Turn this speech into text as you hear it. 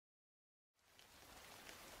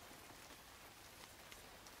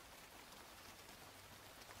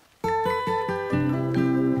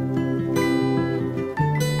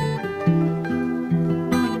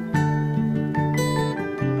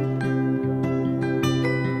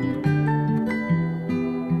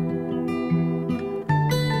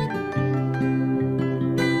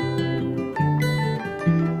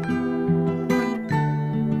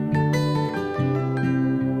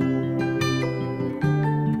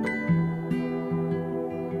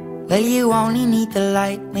Well, you only need the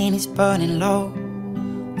light when it's burning low.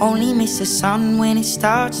 Only miss the sun when it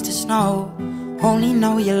starts to snow. Only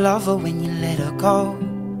know you love her when you let her go.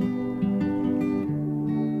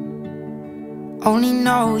 Only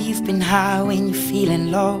know you've been high when you're feeling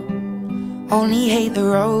low. Only hate the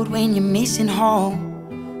road when you're missing home.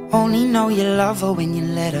 Only know you love her when you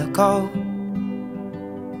let her go.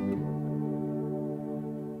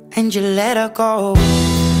 And you let her go.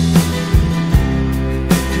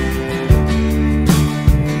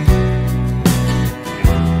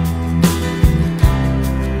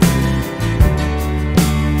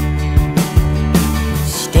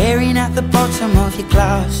 Staring at the bottom of your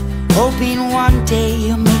glass, hoping one day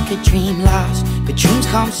you'll make a dream last. But dreams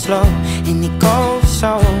come slow and they go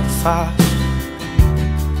so fast.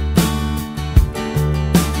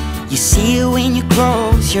 You see it when you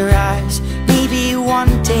close your eyes. Maybe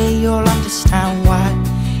one day you'll understand why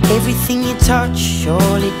everything you touch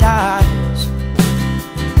surely dies.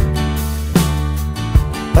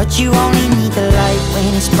 But you only need the light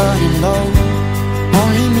when it's burning low.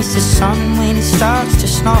 Only miss the sun when it starts to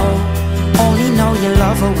snow. Only know you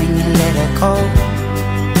love her when you let her go.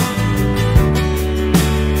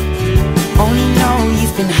 Only know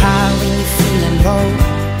you've been high when you're feeling low.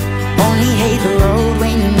 Only hate the road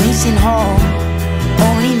when you're missing home.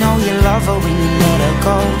 Only know you love her when you let her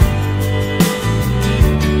go.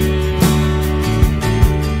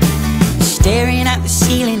 Staring at the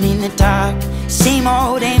ceiling in the dark, same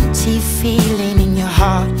old empty feeling in your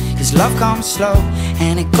heart. Cause love comes slow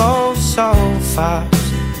and it goes so fast.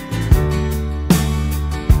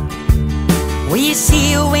 Well, you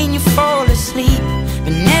see it when you fall asleep,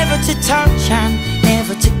 but never to touch and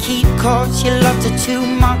never to keep. Cause you loved her too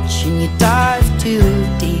much and you dive too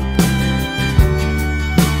deep.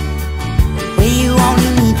 Well, you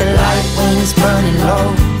only need the light when it's burning low.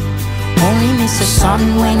 Only miss the sun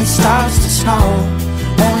when it starts to snow.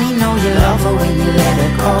 Only know you love her when you let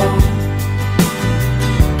her go.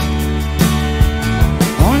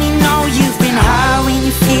 Only know you've been high when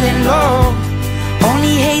you're feeling low.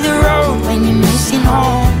 Only hate the road when you're missing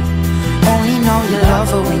home. Only know you love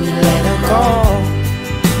her when you let her go.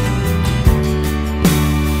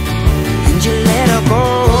 And you let her go.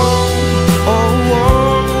 Oh, oh,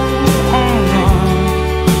 oh, oh.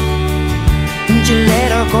 And you let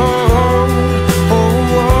her go. Oh,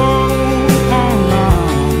 oh, oh, oh.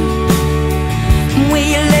 Will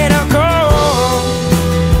you let her go?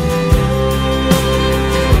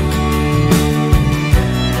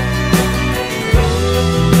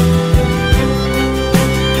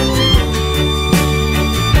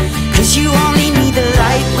 You only need the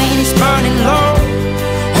light when it's burning low.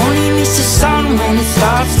 Only miss the sun when it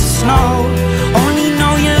starts to snow. Only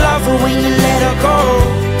know you love her when you let her go.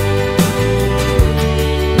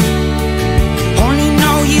 Only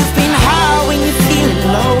know you've been high when you're feeling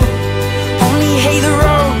low. Only hate the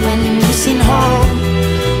road when you're missing home.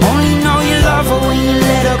 Only know you love her when you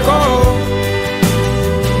let her go.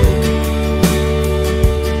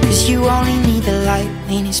 Cause you only need the light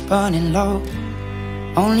when it's burning low.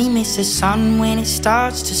 Only miss the sun when it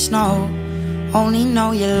starts to snow. Only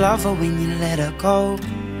know you love her when you let her go.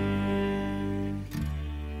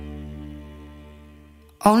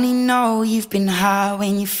 Only know you've been high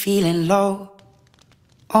when you're feeling low.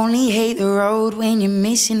 Only hate the road when you're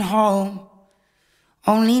missing home.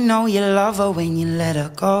 Only know you love her when you let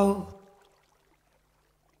her go.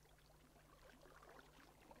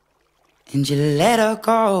 And you let her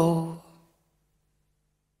go.